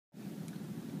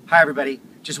Hi everybody,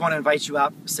 just want to invite you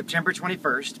out September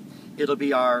 21st. It'll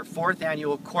be our 4th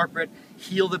annual corporate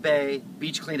Heal the Bay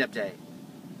Beach Cleanup Day.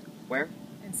 Where?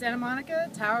 In Santa Monica,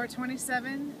 Tower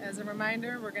 27. As a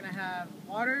reminder, we're going to have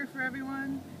water for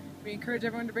everyone. We encourage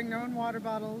everyone to bring their own water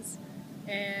bottles.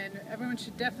 And everyone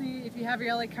should definitely, if you have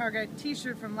your LAcarGUY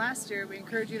t-shirt from last year, we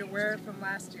encourage you to wear it from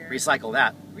last year. Recycle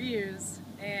that. Reuse.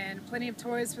 And plenty of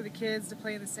toys for the kids to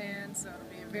play in the sand, so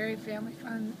it'll be a very family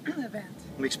fun event.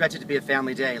 We expect it to be a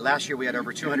family day. Last year we had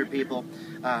over 200 people.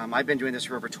 I've been doing this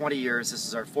for over 20 years. This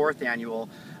is our 4th annual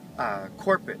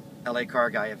corporate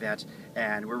LAcarGUY event,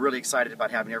 and we're really excited about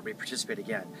having everybody participate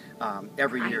again.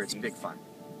 Every year it's big fun.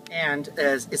 And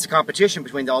it's a competition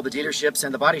between all the dealerships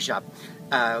and the body shop.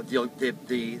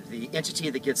 The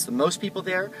entity that gets the most people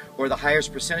there, or the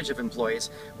highest percentage of employees,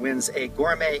 wins a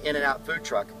gourmet in-and-out food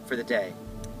truck for the day.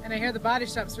 And I hear the body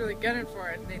shop's really gunning for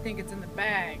it, and they think it's in the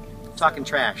bag. Talking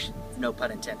trash, no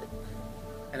pun intended.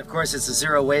 And of course it's a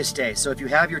zero waste day, so if you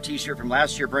have your t-shirt from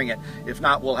last year, bring it. If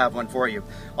not, we'll have one for you.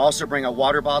 Also bring a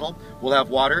water bottle. We'll have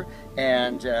water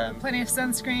and plenty of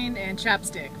sunscreen and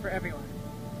chapstick for everyone.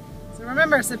 So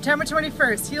remember, September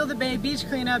 21st, Heal the Bay Beach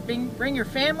Cleanup. Bring your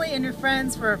family and your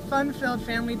friends for a fun-filled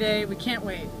family day. We can't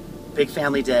wait. Big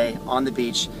family day on the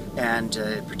beach and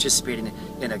participating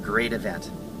in a great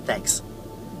event. Thanks.